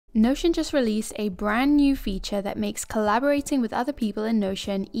Notion just released a brand new feature that makes collaborating with other people in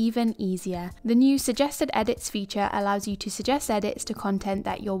Notion even easier. The new Suggested Edits feature allows you to suggest edits to content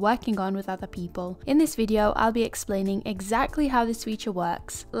that you're working on with other people. In this video, I'll be explaining exactly how this feature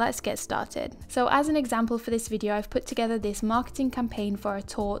works. Let's get started. So as an example for this video, I've put together this marketing campaign for a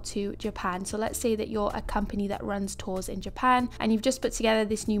tour to Japan. So let's say that you're a company that runs tours in Japan and you've just put together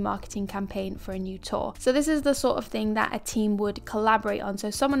this new marketing campaign for a new tour. So this is the sort of thing that a team would collaborate on. So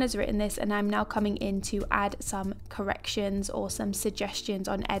someone has written this and I'm now coming in to add some corrections or some suggestions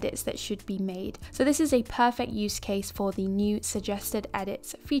on edits that should be made. So this is a perfect use case for the new Suggested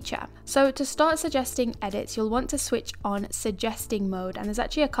Edits feature. So to start suggesting edits, you'll want to switch on suggesting mode, and there's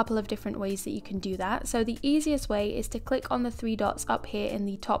actually a couple of different ways that you can do that. So the easiest way is to click on the three dots up here in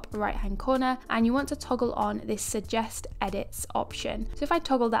the top right hand corner, and you want to toggle on this suggest edits option. So if I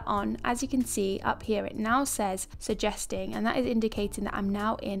toggle that on, as you can see up here, it now says suggesting, and that is indicating that I'm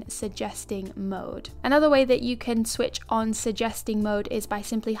now in suggesting mode. Another way that you can switch on suggesting mode is by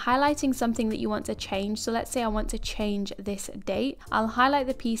simply highlighting something that you want to change. So let's say I want to change this date. I'll highlight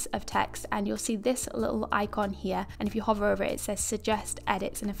the piece of text and you'll see this little icon here, and if you hover over it, it says suggest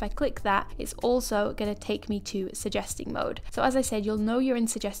edits, and if I click that, it's also going to take me to suggesting mode. So as I said, you'll know you're in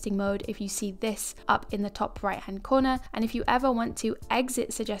suggesting mode if you see this up in the top right hand corner, and if you ever want to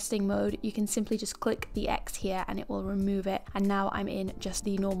exit suggesting mode, you can simply just click the X here and it will remove it, and now I'm in just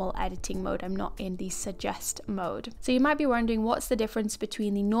the normal editing mode. I'm not in the suggest mode. So you might be wondering, what's the difference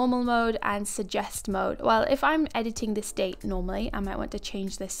between the normal mode and suggest mode? Well, if I'm editing this date normally, I might want to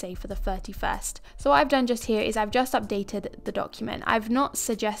change this, say, for the 31st. So what I've done just here is I've just updated the document. I've not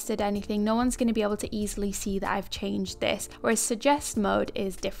suggested anything. No one's going to be able to easily see that I've changed this, whereas suggest mode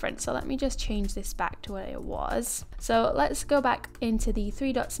is different. So let me just change this back to what it was. So let's go back into the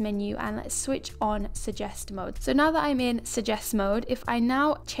three dots menu and let's switch on suggest mode. So now that I'm in suggest mode, if I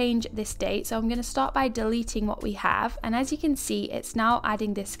now change this date, so I'm going to start by deleting what we have, and as you can see, it's now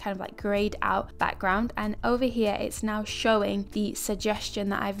adding this kind of like grayed out background, and over here it's now showing the suggestion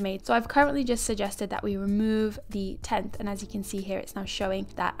that I've made. So I've currently just suggested that we remove the 10th, and as you can see here, it's now showing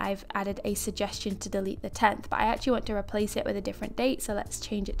that I've added a suggestion to delete the 10th, but I actually want to replace it with a different date, so let's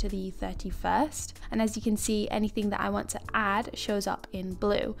change it to the 31st. And as you can see, anything that I want to add shows up in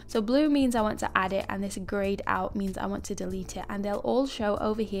blue. So blue means I want to add it, and this grayed out means I want to delete it, and they'll all show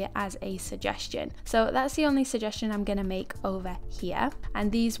over here as a suggestion. So that's the only suggestion I'm going to make over here,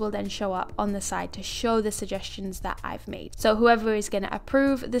 and these will then show up on the side to show the suggestions that I've made. So whoever is going to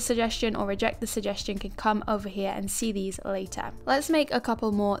approve the suggestion or reject the suggestion can come over here and see these later. Let's make a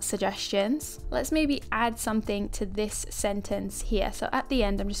couple more suggestions. Let's maybe add something to this sentence here. So at the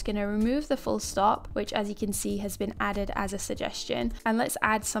end, I'm just going to remove the full stop, which as you can see has been added as a suggestion, and let's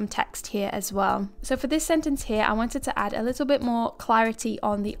add some text here as well. So for this sentence here, I wanted to add a little bit more clarity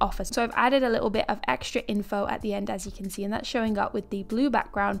on the offer. So I've added a little bit of extra info at the end, as you can see, and that's showing up with the blue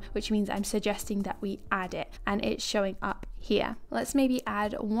background, which means I'm suggesting that we add it, and it's showing up here. Let's maybe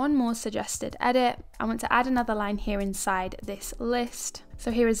add one more suggested edit. I want to add another line here inside this list.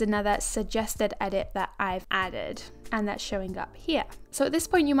 So here is another suggested edit that I've added, and that's showing up here. So at this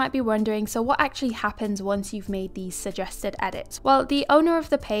point you might be wondering, so what actually happens once you've made these suggested edits? Well, the owner of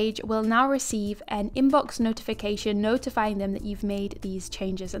the page will now receive an inbox notification notifying them that you've made these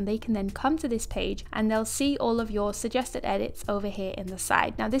changes, and they can then come to this page and they'll see all of your suggested edits over here in the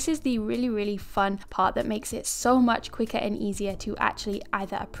side. Now this is the really fun part that makes it so much quicker and easier to actually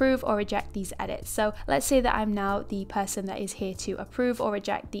either approve or reject these edits. So let's say that I'm now the person that is here to approve or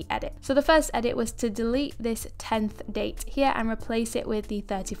reject the edit. So the first edit was to delete this 10th date here and replace it with the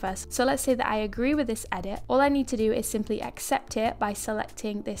 31st. So let's say that I agree with this edit. All I need to do is simply accept it by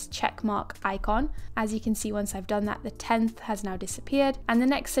selecting this check mark icon. As you can see, once I've done that, the 10th has now disappeared. And the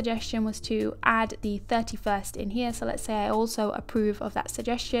next suggestion was to add the 31st in here. So let's say I also approve of that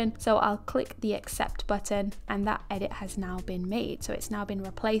suggestion. So I'll click the accept button, and that edit has now been made. So it's now been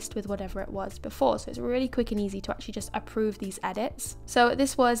replaced with whatever it was before. So it's really quick and easy to actually just approve these edits. So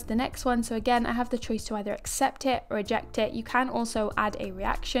this was the next one. So again, I have the choice to either accept it or reject it. You can also add a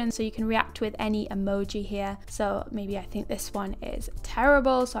reaction, so you can react with any emoji here. So maybe I think this one is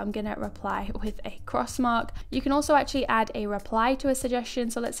terrible, so I'm gonna reply with a cross mark. You can also actually add a reply to a suggestion.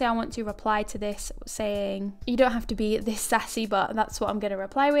 So let's say I want to reply to this saying, you don't have to be this sassy, but that's what I'm gonna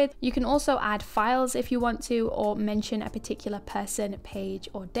reply with. You can also add files if you want to, or mention a particular person, page,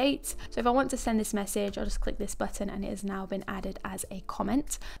 or date. So if I want to send this message, I'll just click this button and it has now been added as a a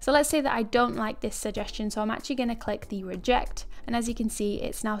comment. So let's say that I don't like this suggestion, so I'm actually going to click the reject, and as you can see,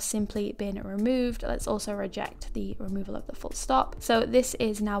 it's now simply been removed. Let's also reject the removal of the full stop. So this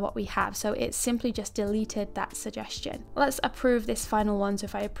is now what we have. So it's simply just deleted that suggestion. Let's approve this final one. So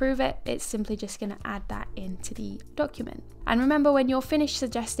if I approve it, it's simply just going to add that into the document. And remember, when you're finished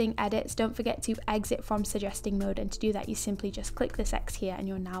suggesting edits, don't forget to exit from suggesting mode, and to do that you simply just click this X here and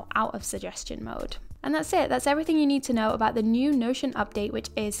you're now out of suggestion mode. And that's it. That's everything you need to know about the new Notion update, which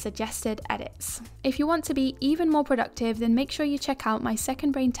is suggested edits. If you want to be even more productive, then make sure you check out my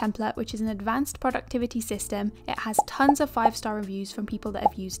Second Brain template, which is an advanced productivity system. It has tons of 5-star reviews from people that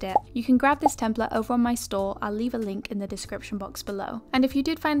have used it. You can grab this template over on my store. I'll leave a link in the description box below. And if you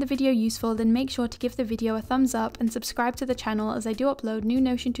did find the video useful, then make sure to give the video a thumbs up and subscribe to the channel, as I do upload new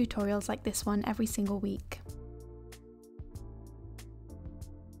Notion tutorials like this one every single week.